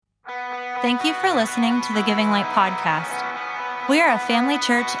Thank you for listening to the Giving Light podcast. We are a family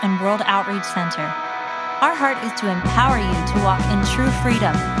church and world outreach center. Our heart is to empower you to walk in true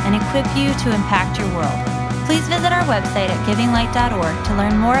freedom and equip you to impact your world. Please visit our website at givinglight.org to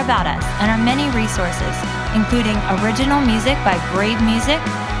learn more about us and our many resources, including original music by Brave Music,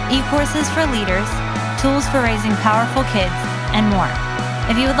 e-courses for leaders, tools for raising powerful kids, and more.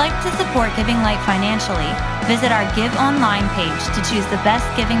 If you would like to support Giving Light financially, visit our Give Online page to choose the best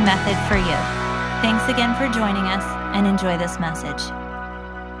giving method for you. Thanks again for joining us, and enjoy this message.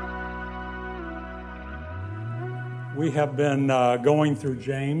 We have been going through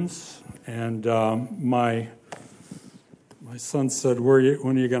James, and my son said,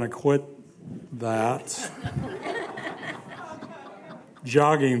 when are you going to quit that?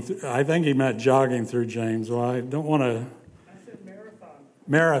 I think he meant jogging through James. Well, I don't want to... I said marathon.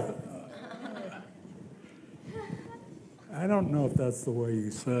 Marathon. I don't know if that's the way you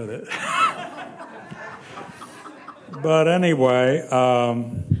said it. But anyway,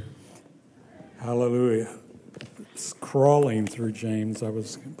 hallelujah. It's crawling through James.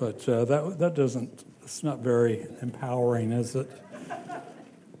 It's not very empowering, is it?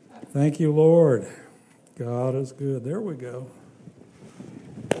 Thank you, Lord. God is good. There we go.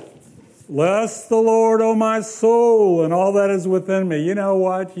 Bless the Lord, O my soul, and all that is within me. You know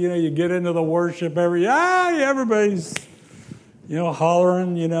what? You get into the worship everybody's,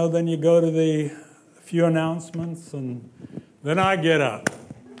 hollering, then you go to the few announcements, and then I get up.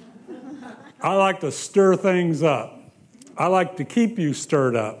 I like to stir things up. I like to keep you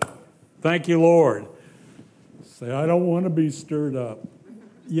stirred up. Thank you, Lord. Say, I don't want to be stirred up.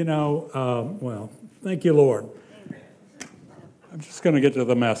 Thank you, Lord. I'm just going to get to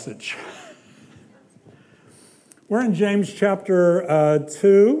the message. We're in James chapter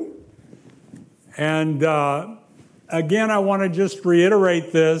 2. And again, I want to just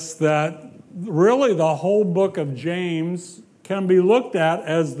reiterate this, that really the whole book of James can be looked at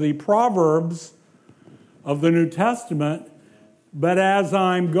as the Proverbs of the New Testament. But as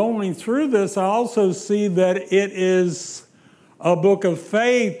I'm going through this, I also see that it is a book of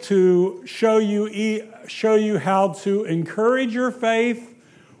faith to show you how to encourage your faith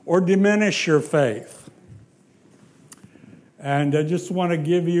or diminish your faith. And I just want to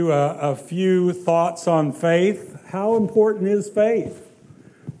give you a few thoughts on faith. How important is faith?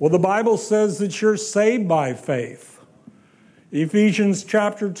 Well, the Bible says that you're saved by faith. Ephesians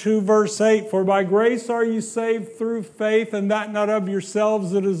chapter 2, verse 8, for by grace are you saved through faith, and that not of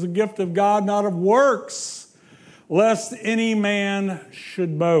yourselves, it is a gift of God, not of works, lest any man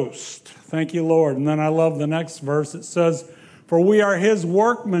should boast. Thank you, Lord. And then I love the next verse. It says, for we are his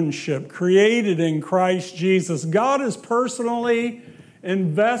workmanship, created in Christ Jesus. God is personally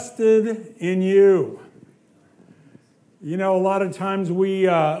invested in you. A lot of times we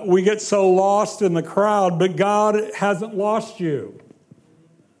get so lost in the crowd, but God hasn't lost you.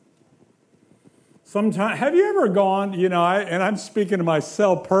 Sometimes, have you ever gone, and I'm speaking to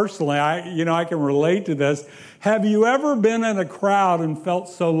myself personally, I can relate to this. Have you ever been in a crowd and felt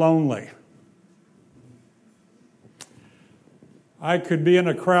so lonely? I could be in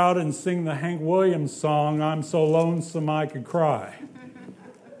a crowd and sing the Hank Williams song, I'm so lonesome I could cry.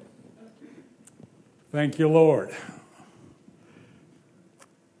 Thank you, Lord.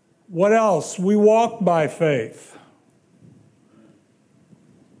 What else? We walk by faith.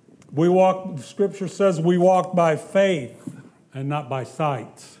 The Scripture says we walk by faith and not by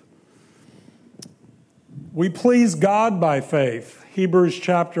sight. We please God by faith. Hebrews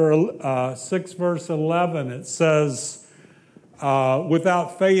chapter 6, verse 11, it says,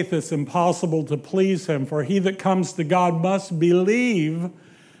 without faith it's impossible to please him, for he that comes to God must believe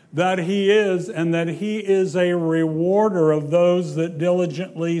that he is, and that he is a rewarder of those that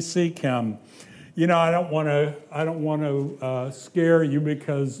diligently seek him. I don't want to scare you,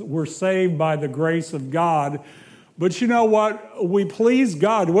 because we're saved by the grace of God. But you know what? We please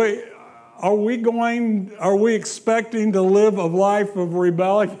God. Are we expecting to live a life of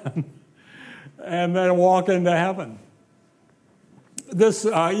rebellion and then walk into heaven? This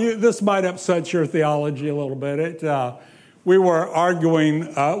might upset your theology a little bit. We were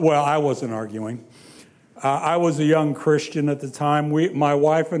arguing. I wasn't arguing. I was a young Christian at the time. My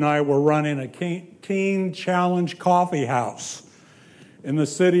wife and I were running a teen challenge coffee house in the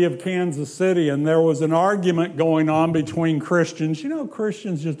city of Kansas City, and there was an argument going on between Christians.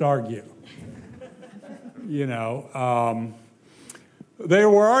 Christians just argue. They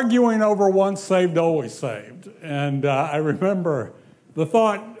were arguing over once saved, always saved. And I remember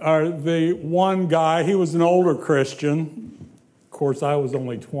the one guy, he was an older Christian. Of course, I was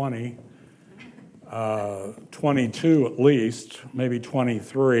only 20, 22 at least, maybe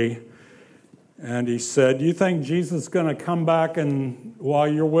 23. And he said, "Do you think Jesus is going to come back and while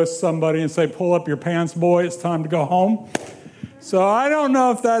you're with somebody and say, 'Pull up your pants, boy, it's time to go home'?" So I don't know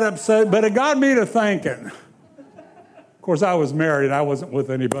if that upset, but it got me to thinking. Of course, I was married. I wasn't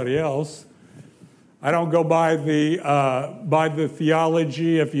with anybody else. I don't go by the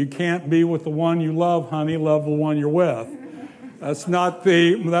theology, if you can't be with the one you love, honey, love the one you're with. That's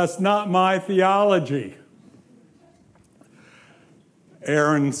not my theology.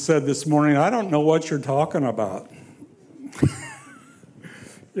 Aaron said this morning, "I don't know what you're talking about."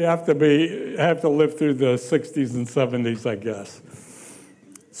 You have to live through the 60s and 70s, I guess.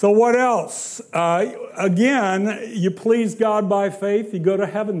 So what else? Again, you please God by faith, you go to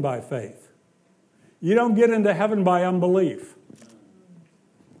heaven by faith. You don't get into heaven by unbelief.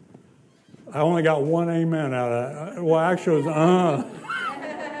 I only got one amen out of that. Well, actually, it was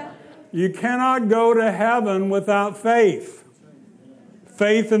You cannot go to heaven without faith.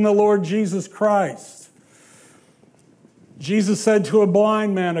 Faith in the Lord Jesus Christ. Jesus said to a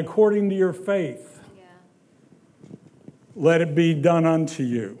blind man, "According to your faith, let it be done unto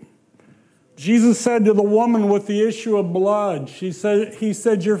you." Jesus said to the woman with the issue of blood, He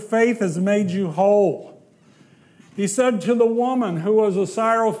said, "Your faith has made you whole." He said to the woman who was a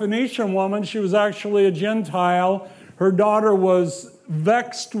Syrophoenician woman, she was actually a Gentile, her daughter was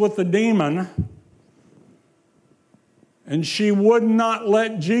vexed with a demon, and she would not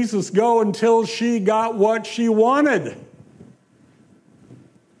let Jesus go until she got what she wanted.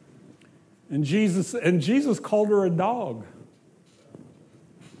 And Jesus called her a dog.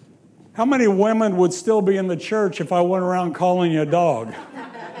 How many women would still be in the church if I went around calling you a dog?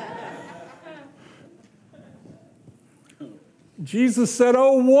 Jesus said,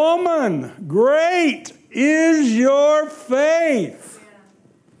 "Oh woman, great is your faith."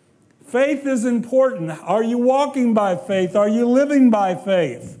 Faith is important. Are you walking by faith? Are you living by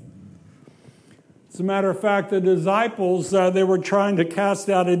faith? As a matter of fact, the disciples, they were trying to cast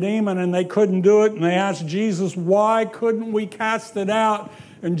out a demon and they couldn't do it. And they asked Jesus, "Why couldn't we cast it out?"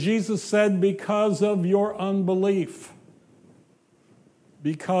 And Jesus said, "Because of your unbelief."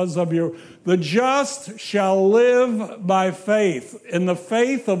 Because of the just shall live by faith. In the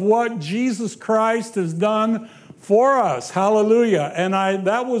faith of what Jesus Christ has done for us. Hallelujah. And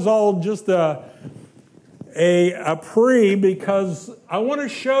that was all just a because I want to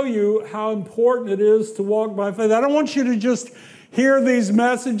show you how important it is to walk by faith. I don't want you to just hear these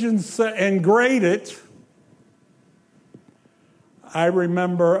messages and grade it. I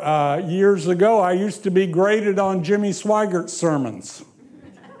remember years ago, I used to be graded on Jimmy Swiggert's sermons.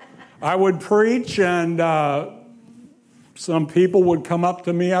 I would preach, and some people would come up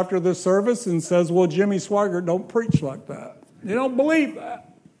to me after the service and says, "Well, Jimmy Swaggart don't preach like that. You don't believe that."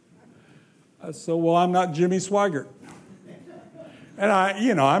 I said, "Well, I'm not Jimmy Swaggart." And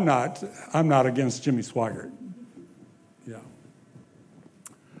I'm not against Jimmy Swaggart. Yeah.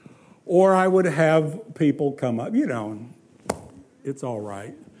 Or I would have people come up, it's all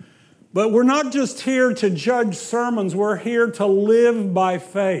right. But we're not just here to judge sermons, we're here to live by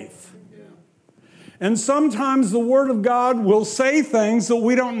faith. And sometimes the Word of God will say things that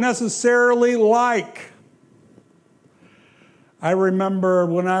we don't necessarily like. I remember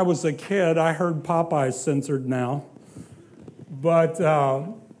when I was a kid, I heard Popeyes censored now. But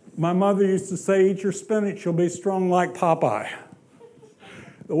my mother used to say, "Eat your spinach, you'll be strong like Popeye."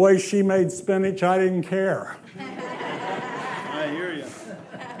 The way she made spinach, I didn't care. I hear you.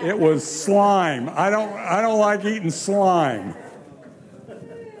 It was slime. I don't like eating slime.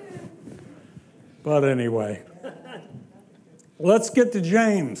 But anyway, let's get to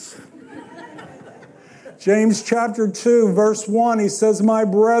James. James chapter 2, verse 1, he says, "My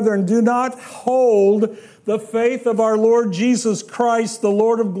brethren, do not hold the faith of our Lord Jesus Christ, the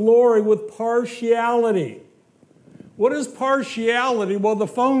Lord of glory, with partiality." What is partiality? Well, the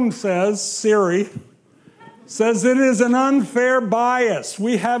phone says, Siri, says it is an unfair bias.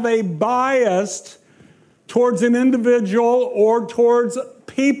 We have a bias towards an individual or towards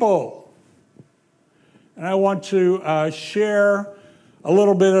people. And I want to share a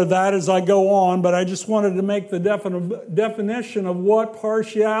little bit of that as I go on, but I just wanted to make the definition of what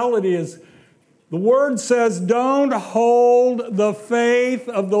partiality is. The Word says, don't hold the faith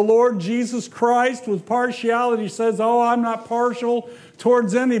of the Lord Jesus Christ with partiality. It says, "Oh, I'm not partial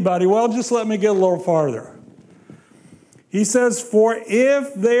towards anybody." Well, just let me get a little farther. He says, "For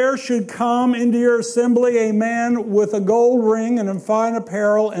if there should come into your assembly a man with a gold ring and in fine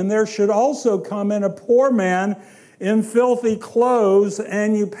apparel, and there should also come in a poor man in filthy clothes,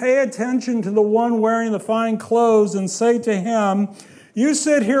 and you pay attention to the one wearing the fine clothes and say to him, 'You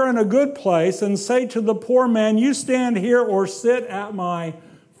sit here in a good place,' and say to the poor man, 'You stand here or sit at my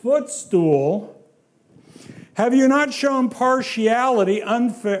footstool? Have you not shown partiality,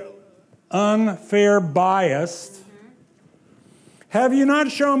 unfair bias? Have you not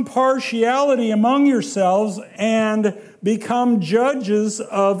shown partiality among yourselves and become judges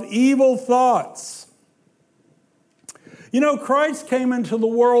of evil thoughts? You know, Christ came into the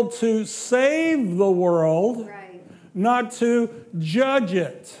world to save the world, right, not to judge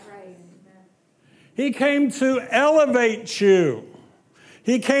it. Right. He came to elevate you.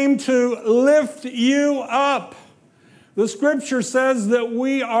 He came to lift you up. The Scripture says that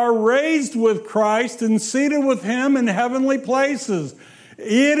we are raised with Christ and seated with Him in heavenly places.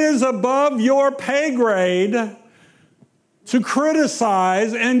 It is above your pay grade to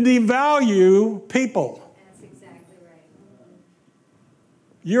criticize and devalue people. That's exactly right.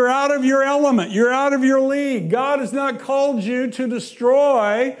 You're out of your element. You're out of your league. God has not called you to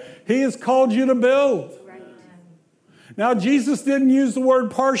destroy. He has called you to build. Now, Jesus didn't use the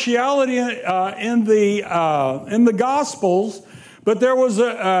word partiality in the Gospels, but there was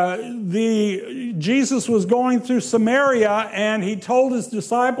Jesus was going through Samaria, and he told his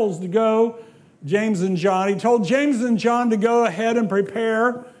disciples to go, James and John. He told James and John to go ahead and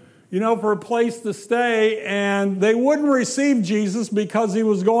prepare, for a place to stay, and they wouldn't receive Jesus because he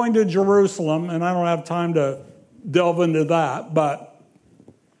was going to Jerusalem, and I don't have time to delve into that, but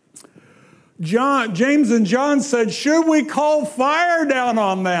James and John said, should we call fire down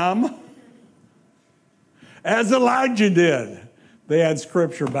on them as Elijah did? They had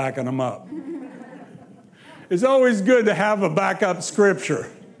scripture backing them up. It's always good to have a backup scripture.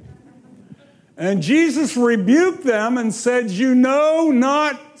 And Jesus rebuked them and said, you know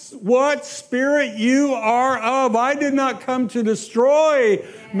not what spirit you are of. I did not come to destroy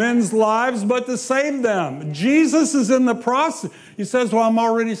men's lives, but to save them. Jesus is in the process. He says, well, I'm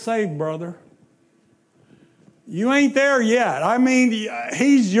already saved, brother. You ain't there yet. I mean,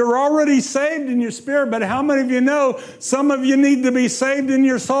 you're already saved in your spirit, but how many of you know some of you need to be saved in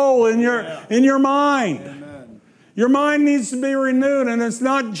your soul, in your mind? Amen. Your mind needs to be renewed, and it's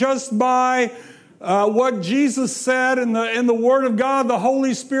not just by what Jesus said in the Word of God. The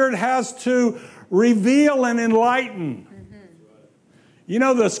Holy Spirit has to reveal and enlighten.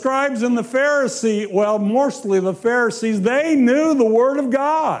 Mm-hmm. The scribes and the Pharisees, well, mostly the Pharisees, they knew the Word of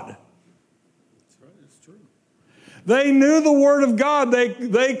God. They knew the Word of God.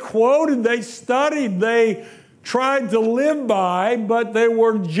 They quoted, they studied, they tried to live by, but they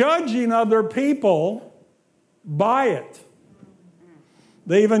were judging other people by it.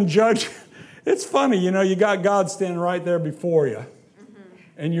 They even judge. It's funny, you got God standing right there before you,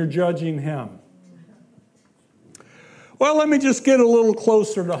 and you're judging Him. Well, let me just get a little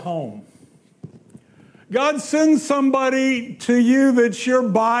closer to home. God sends somebody to you that you're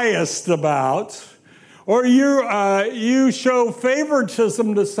biased about, or you show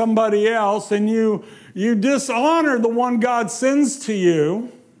favoritism to somebody else, and you dishonor the one God sends to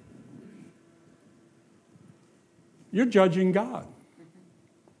you. You're judging God.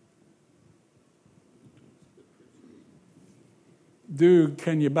 Dude,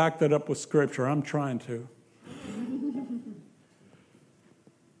 can you back that up with Scripture? I'm trying to.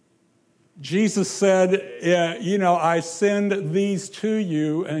 Jesus said, I send these to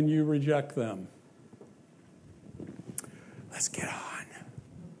you, and you reject them. Let's get on.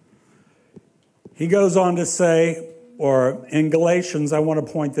 He goes on to say, or in Galatians, I want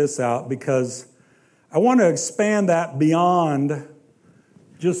to point this out because I want to expand that beyond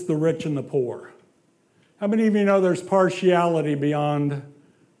just the rich and the poor. How many of you know there's partiality beyond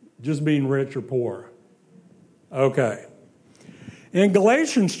just being rich or poor? Okay. In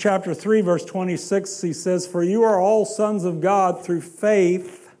Galatians chapter 3, verse 26, he says, for you are all sons of God through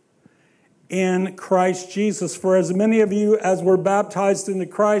faith in Christ Jesus. For as many of you as were baptized into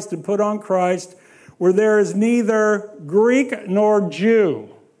Christ and put on Christ, where there is neither Greek nor Jew,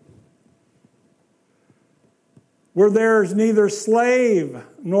 where there is neither slave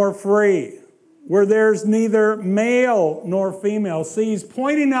nor free, where there's neither male nor female. See, he's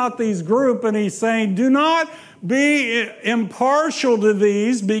pointing out these groups and he's saying, do not be impartial to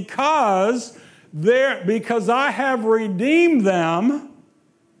these because I have redeemed them.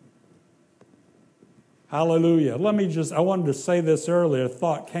 Hallelujah. I wanted to say this earlier. A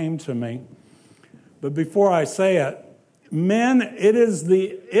thought came to me. But before I say it, men, it is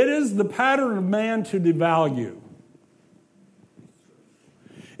the pattern of man to devalue.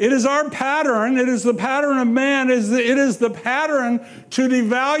 It is our pattern. It is the pattern of man. It is the pattern to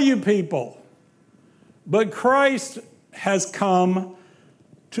devalue people. But Christ has come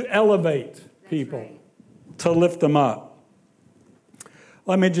to elevate people, to lift them up.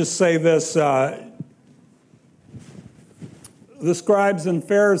 Let me just say this. the scribes and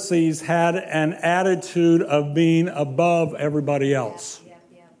Pharisees had an attitude of being above everybody else.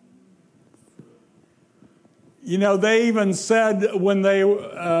 You know, they even said when they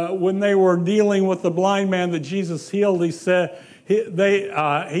were dealing with the blind man that Jesus healed, they said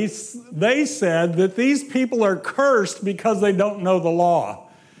that these people are cursed because they don't know the law.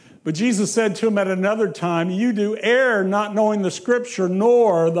 But Jesus said to him at another time, "You do err, not knowing the Scripture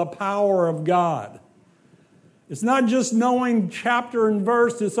nor the power of God." It's not just knowing chapter and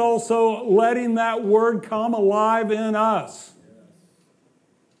verse, it's also letting that word come alive in us.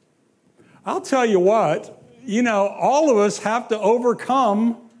 I'll tell you what, you know, all of us have to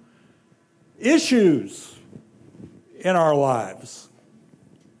overcome issues in our lives.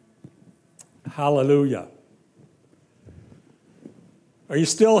 Hallelujah. Are you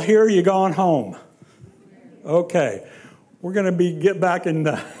still here? You gone home? Okay. We're going to get back in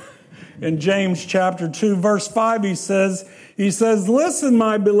James chapter 2, verse 5. He says, "Listen,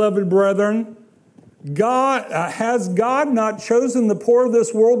 my beloved brethren, has God not chosen the poor of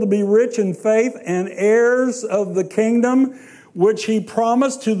this world to be rich in faith and heirs of the kingdom which he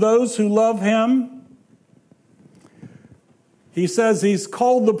promised to those who love him?" He says he's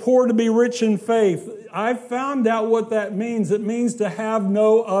called the poor to be rich in faith. I found out what that means. It means to have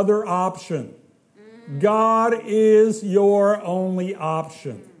no other option. God is your only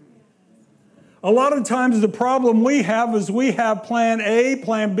option. A lot of times the problem we have is we have plan A,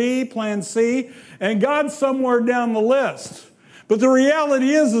 plan B, plan C, and God's somewhere down the list. But the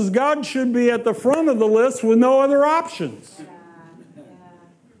reality is God should be at the front of the list with no other options.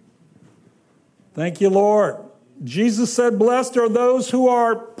 Thank you, Lord. Jesus said, "Blessed are those who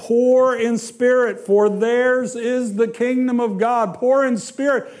are poor in spirit, for theirs is the kingdom of God." Poor in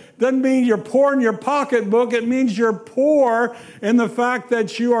spirit doesn't mean you're poor in your pocketbook. It means you're poor in the fact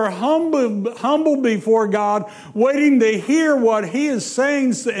that you are humble before God, waiting to hear what He is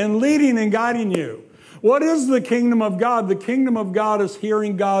saying and leading and guiding you. What is the kingdom of God? The kingdom of God is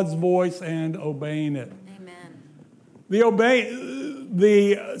hearing God's voice and obeying it.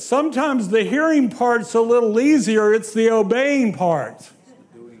 Sometimes the hearing part's a little easier. It's the obeying part.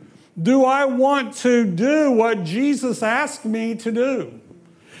 Do I want to do what Jesus asked me to do?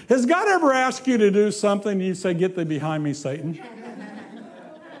 Has God ever asked you to do something and you say, "Get thee behind me, Satan"?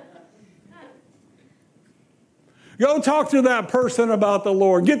 Go talk to that person about the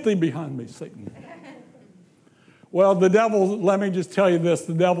Lord. "Get thee behind me, Satan." Well, the devil, let me just tell you this,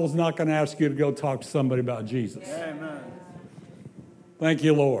 the devil's not going to ask you to go talk to somebody about Jesus. Amen. Thank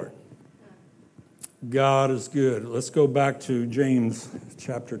you, Lord. God is good. Let's go back to James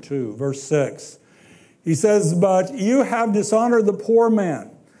chapter 2, verse 6. He says, "But you have dishonored the poor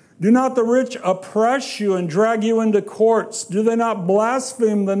man. Do not the rich oppress you and drag you into courts? Do they not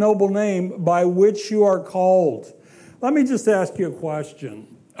blaspheme the noble name by which you are called?" Let me just ask you a question.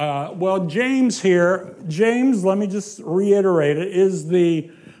 James here, let me just reiterate it, is the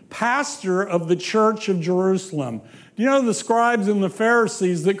pastor of the church of Jerusalem. Do you know the scribes and the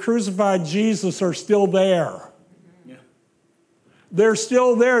Pharisees that crucified Jesus are still there? Yeah. They're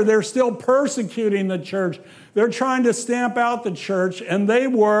still there. They're still persecuting the church. They're trying to stamp out the church, and they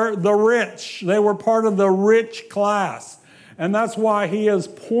were the rich. They were part of the rich class. And that's why he is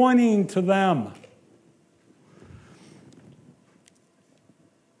pointing to them.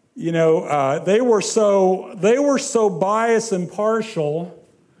 You know, they were so biased and partial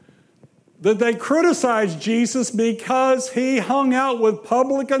that they criticized Jesus because he hung out with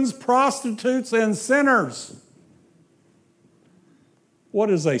publicans, prostitutes, and sinners. What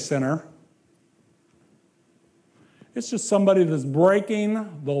is a sinner? It's just somebody that's breaking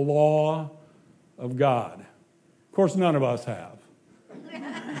the law of God. Of course, none of us have.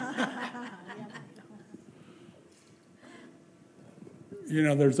 You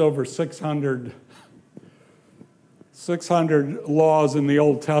know, there's over 600 laws in the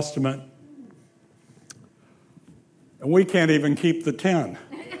Old Testament. And we can't even keep the 10.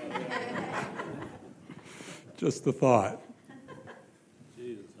 Just the thought.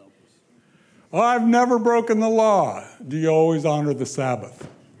 Jesus, help us. Oh, I've never broken the law. Do you always honor the Sabbath?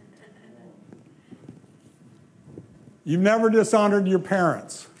 You've never dishonored your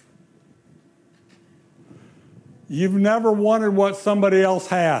parents. You've never wanted what somebody else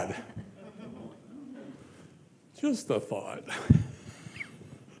had. Just a thought.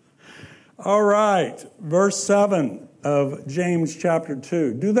 All right, verse 7 of James chapter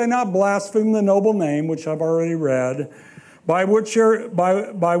 2. "Do they not blaspheme the noble name, which I've already read, by which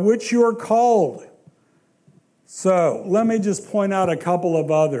you are called?" So let me just point out a couple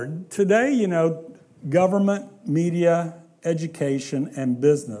of other. Today, you know, government, media, education, and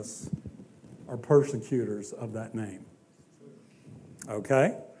business are persecutors of that name.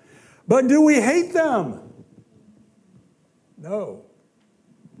 Okay? But do we hate them? No.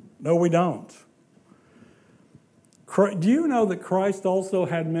 No, we don't. Do you know that Christ also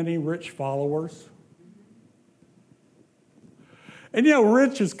had many rich followers? And you know,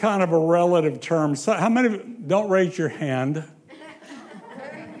 rich is kind of a relative term. So how many of you, don't raise your hand,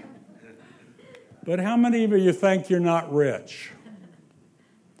 but how many of you think you're not rich?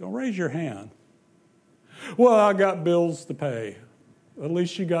 Don't raise your hand. Well, I got bills to pay. At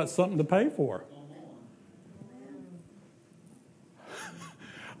least you got something to pay for.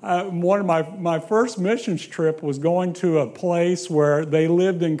 One of my first missions trip was going to a place where they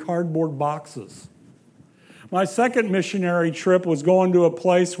lived in cardboard boxes. My second missionary trip was going to a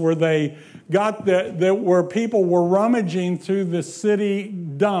place where they got where people were rummaging through the city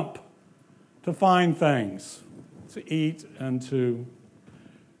dump to find things to eat and to.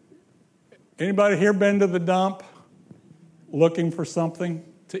 Anybody here been to the dump looking for something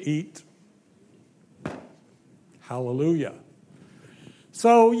to eat? Hallelujah.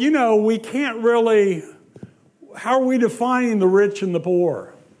 So, you know, we can't really, how are we defining the rich and the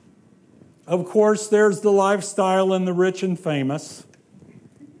poor? Of course, there's the lifestyle and the rich and famous,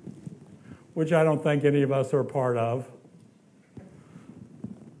 which I don't think any of us are a part of.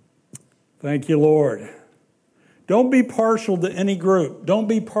 Thank you, Lord. Don't be partial to any group. Don't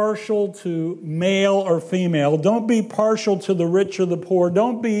be partial to male or female. Don't be partial to the rich or the poor.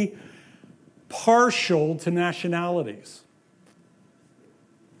 Don't be partial to nationalities.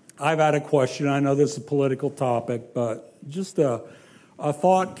 I've had a question. I know this is a political topic, but just a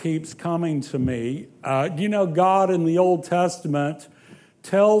thought keeps coming to me. You know, God in the Old Testament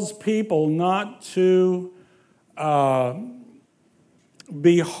tells people not to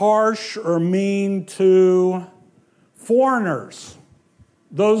be harsh or mean to foreigners,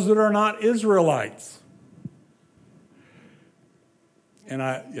 those that are not Israelites.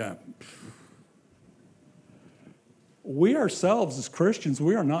 And we ourselves as Christians,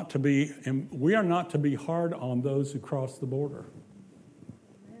 we are not to be hard on those who cross the border.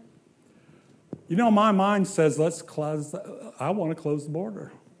 You know, my mind says, I want to close the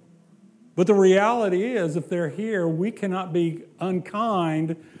border. But the reality is, if they're here, we cannot be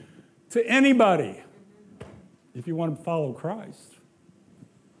unkind to anybody if you want to follow Christ.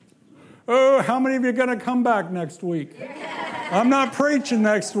 Oh, how many of you are going to come back next week? I'm not preaching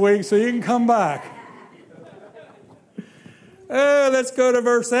next week, so you can come back. Let's go to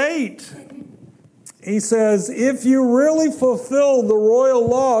verse 8. He says, if you really fulfill the royal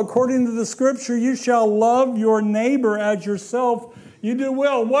law according to the Scripture, you shall love your neighbor as yourself. You do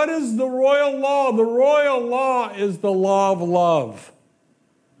well. What is the royal law? The royal law is the law of love.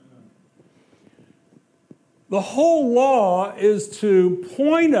 The whole law is to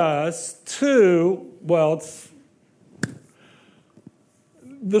point us to,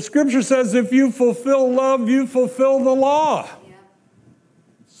 the Scripture says if you fulfill love, you fulfill the law. Yeah.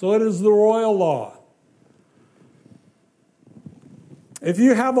 So it is the royal law. If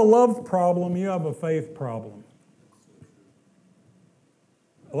you have a love problem, you have a faith problem.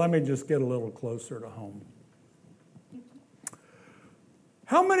 Let me just get a little closer to home.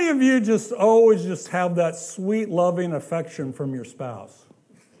 How many of you just always just have that sweet, loving affection from your spouse?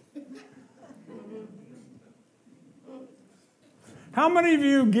 How many of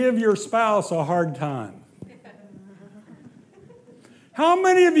you give your spouse a hard time? How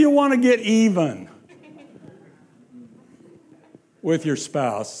many of you want to get even with your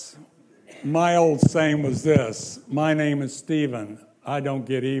spouse? My old saying was this: my name is Stephen. I don't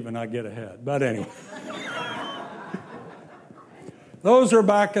get even, I get ahead. But anyway. Those are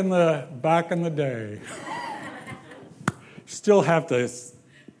back in the day. Still have to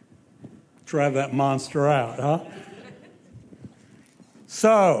drive that monster out, huh?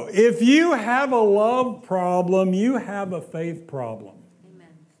 So, if you have a love problem, you have a faith problem. Amen.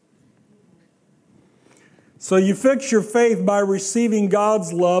 So you fix your faith by receiving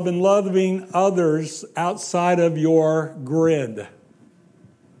God's love and loving others outside of your grid.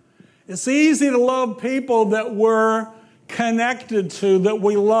 It's easy to love people that we're connected to, that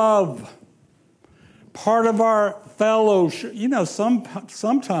we love. Part of our fellowship. You know,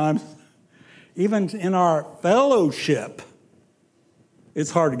 sometimes, even in our fellowship,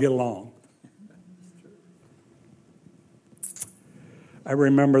 it's hard to get along. I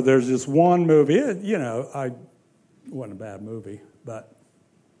remember there's this one movie, it wasn't a bad movie, but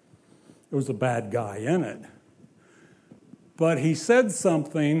there was a bad guy in it. But he said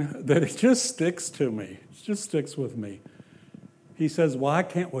something that it just sticks to me. It just sticks with me. He says, why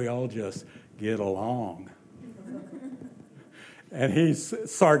can't we all just get along? And he's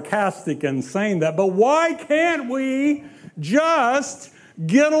sarcastic in saying that. But why can't we Just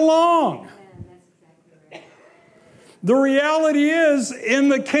get along. The reality is, in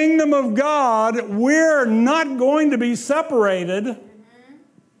the kingdom of God, we're not going to be separated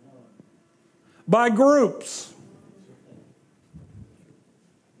by groups.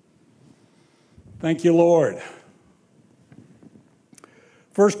 Thank you, Lord.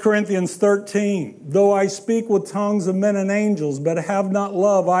 1 Corinthians 13, though I speak with tongues of men and angels, but have not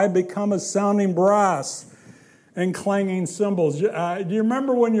love, I become a sounding brass and clanging cymbals. Do you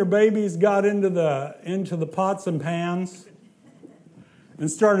remember when your babies got into the pots and pans and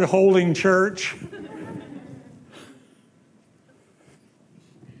started holding church?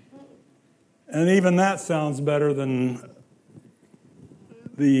 And even that sounds better than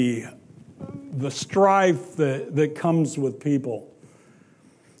the strife that comes with people.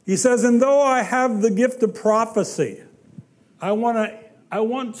 He says, and though I have the gift of prophecy, I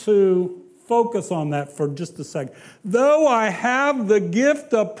want to focus on that for just a second. Though I have the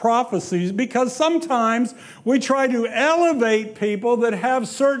gift of prophecies, because sometimes we try to elevate people that have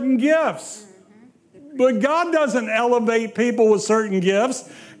certain gifts. But God doesn't elevate people with certain gifts.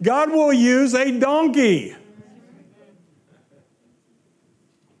 God will use a donkey.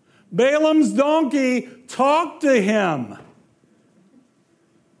 Balaam's donkey talked to him.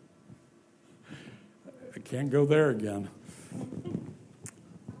 I can't go there again.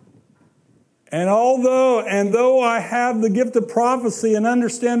 And though I have the gift of prophecy and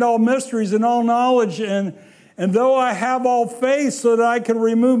understand all mysteries and all knowledge, and though I have all faith so that I can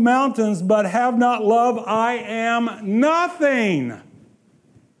remove mountains, but have not love, I am nothing.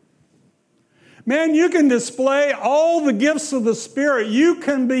 Man, you can display all the gifts of the Spirit. You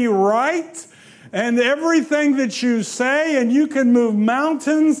can be right and everything that you say, and you can move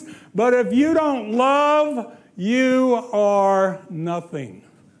mountains, but if you don't love, you are nothing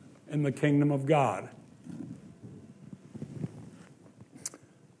in the kingdom of God.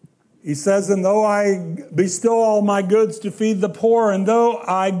 He says, and though I bestow all my goods to feed the poor, and though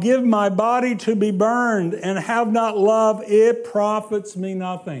I give my body to be burned and have not love, it profits me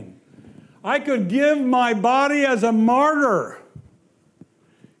nothing. I could give my body as a martyr,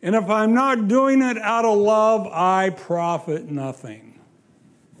 and if I'm not doing it out of love, I profit nothing.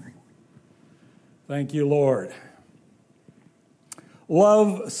 Thank you, Lord.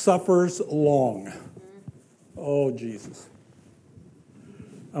 Love suffers long. Oh, Jesus.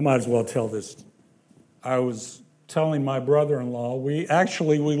 I might as well tell this. I was telling my brother-in-law, we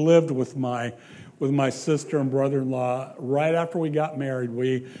lived with my sister and brother-in-law right after we got married.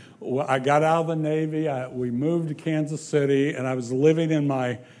 I got out of the Navy, we moved to Kansas City, and I was living in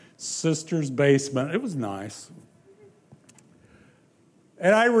my sister's basement. It was nice.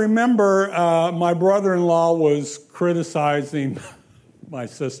 And I remember my brother-in-law was criticizing my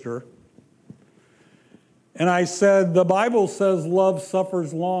sister. And I said, the Bible says love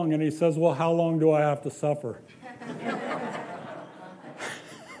suffers long. And he says, well, how long do I have to suffer?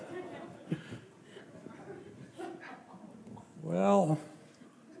 Well,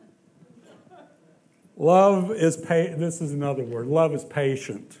 love is this is another word. Love is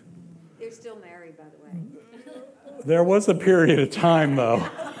patient. They're still married, by the way. There was a period of time, though.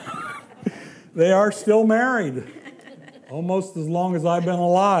 They are still married. Almost as long as I've been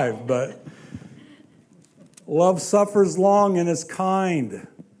alive, but love suffers long and is kind.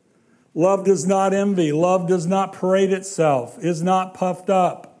 Love does not envy. Love does not parade itself, is not puffed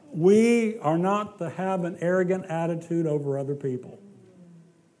up. We are not to have an arrogant attitude over other people,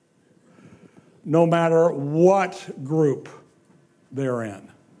 no matter what group they're in.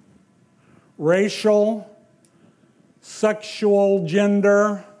 Racial, sexual,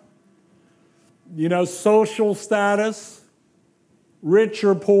 gender, social status, rich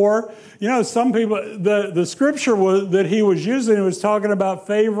or poor. Some people, the scripture that he was using, was talking about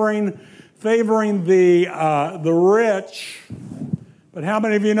favoring the rich. But how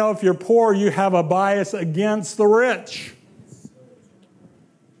many of you know if you're poor, you have a bias against the rich?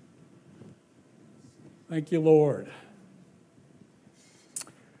 Thank you, Lord.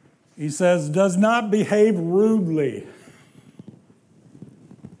 He says, does not behave rudely,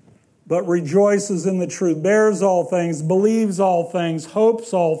 but rejoices in the truth, bears all things, believes all things,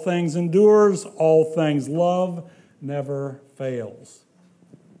 hopes all things, endures all things. Love never fails.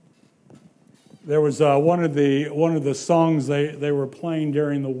 There was one of the songs they were playing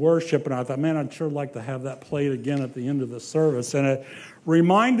during the worship, and I thought, man, I'd sure like to have that played again at the end of the service. And it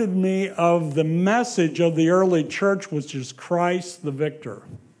reminded me of the message of the early church, which is Christ the victor.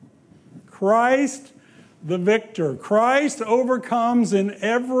 Christ the victor. Christ overcomes in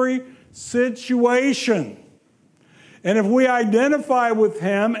every situation. And if we identify with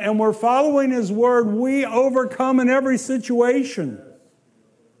him and we're following his word, we overcome in every situation.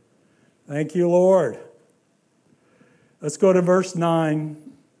 Thank you, Lord. Let's go to verse 9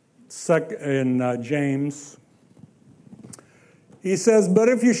 in James. He says, "But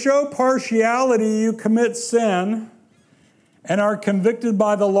if you show partiality, you commit sin and are convicted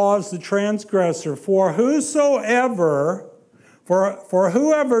by the law as the transgressor. For whoever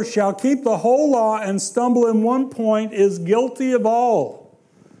shall keep the whole law and stumble in one point is guilty of all.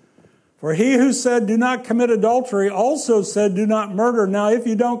 For he who said, 'Do not commit adultery,' also said, 'Do not murder.' Now if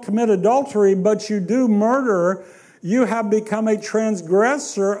you don't commit adultery, but you do murder, you have become a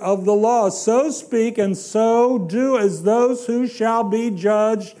transgressor of the law. So speak and so do as those who shall be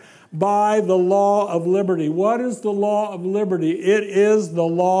judged by the law of liberty." What is the law of liberty? It is the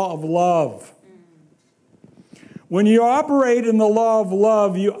law of love. When you operate in the law of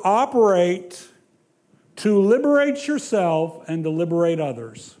love, you operate to liberate yourself and to liberate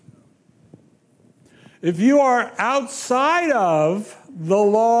others. If you are outside of the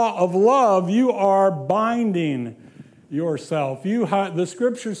law of love, you are binding yourself. The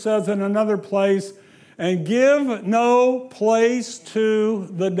scripture says in another place, "And give no place to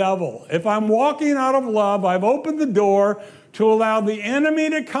the devil." If I'm walking out of love, I've opened the door to allow the enemy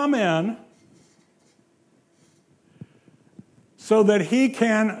to come in so that he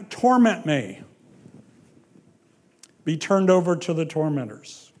can torment me. Be turned over to the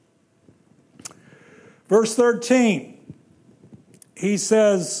tormentors. Verse 13, he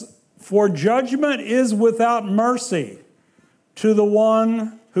says, "For judgment is without mercy to the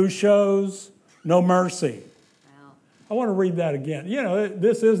one who shows no mercy." Wow. I want to read that again. You know,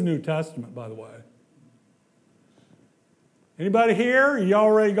 this is New Testament, by the way. Anybody here? You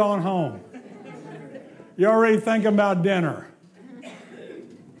already gone home? You already thinking about dinner?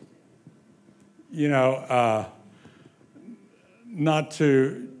 You know, not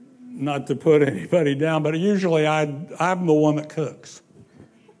to put anybody down, but usually I'm the one that cooks.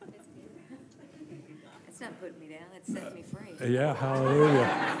 It's not putting me down. It sets me free. Yeah, hallelujah.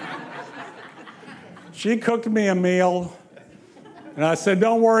 She cooked me a meal, and I said,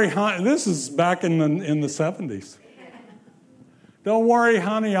 "Don't worry, honey." This is back in the 70s. "Don't worry,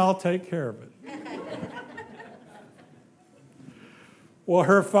 honey, I'll take care of it." Well,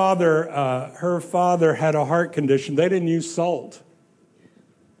 her father had a heart condition. They didn't use salt.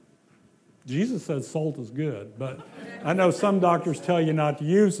 Jesus says salt is good, but I know some doctors tell you not to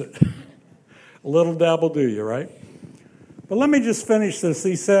use it. A little dabble do you, right? But let me just finish this.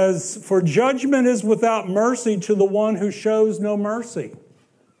 He says, "For judgment is without mercy to the one who shows no mercy."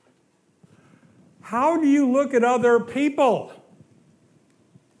 How do you look at other people?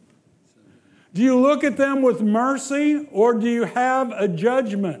 Do you look at them with mercy, or do you have a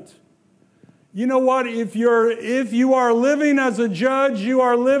judgment? You know what? If you are living as a judge, you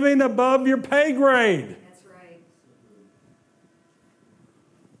are living above your pay grade. That's right.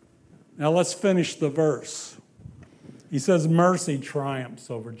 Now let's finish the verse. He says, "Mercy triumphs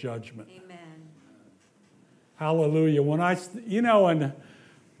over judgment." Amen. Hallelujah. And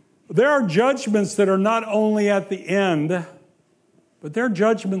there are judgments that are not only at the end, but they're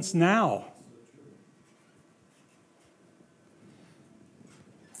judgments now.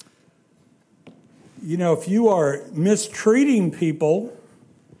 You know, if you are mistreating people,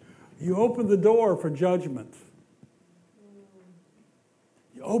 you open the door for judgment.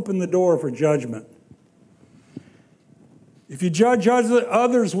 You open the door for judgment. If you judge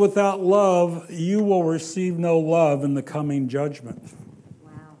others without love, you will receive no love in the coming judgment.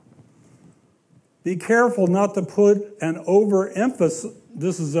 Wow. Be careful not to put an overemphasis.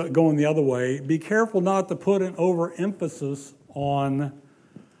 This is going the other way. Be careful not to put an overemphasis on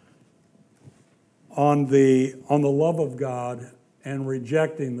the love of God and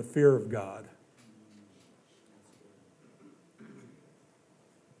rejecting the fear of God.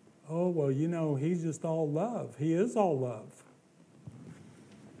 Oh, well, you know, he's just all love. He is all love.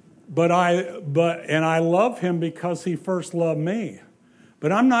 And I love him because he first loved me.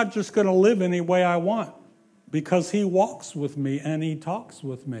 But I'm not just going to live any way I want, because he walks with me and he talks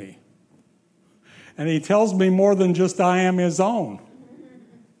with me. And he tells me more than just I am his own.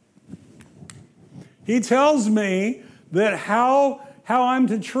 He tells me that how I'm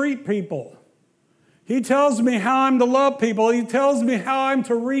to treat people. He tells me how I'm to love people. He tells me how I'm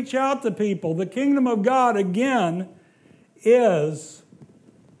to reach out to people. The kingdom of God, again, is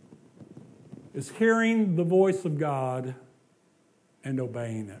hearing the voice of God and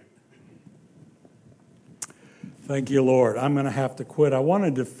obeying it. Thank you, Lord. I'm going to have to quit. I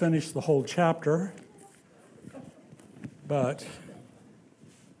wanted to finish the whole chapter, but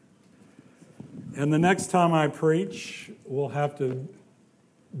And the next time I preach, we'll have to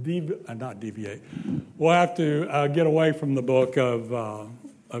not deviate. We'll have to get away from the book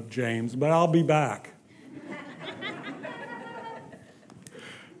of James, but I'll be back.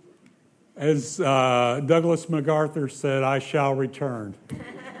 As Douglas MacArthur said, I shall return.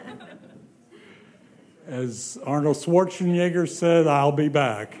 As Arnold Schwarzenegger said, I'll be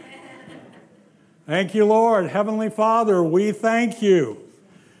back. Thank you, Lord. Heavenly Father, we thank you,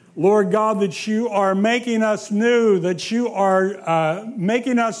 Lord God, that you are making us new, that you are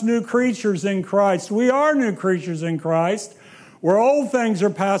making us new creatures in Christ. We are new creatures in Christ, where old things are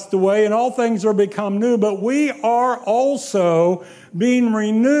passed away and all things are become new, but we are also being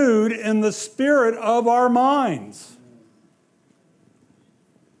renewed in the spirit of our minds.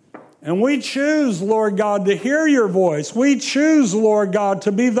 And we choose, Lord God, to hear your voice. We choose, Lord God,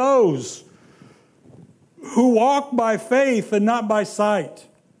 to be those who walk by faith and not by sight.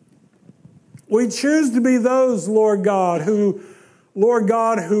 We choose to be those, Lord God, who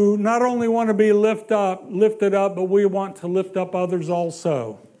not only want to be lifted up, but we want to lift up others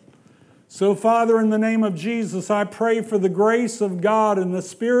also. So, Father, in the name of Jesus, I pray for the grace of God and the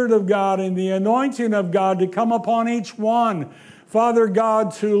Spirit of God and the anointing of God to come upon each one. Father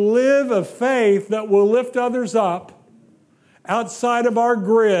God, to live a faith that will lift others up outside of our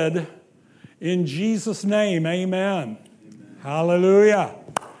grid. In Jesus' name, amen. Hallelujah.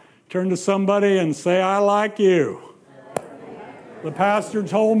 Turn to somebody and say, I like you. The pastor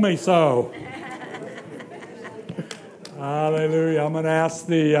told me so. Hallelujah. I'm going to ask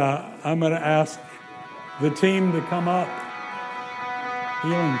the team to come up.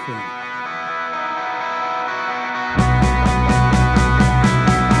 Healing team.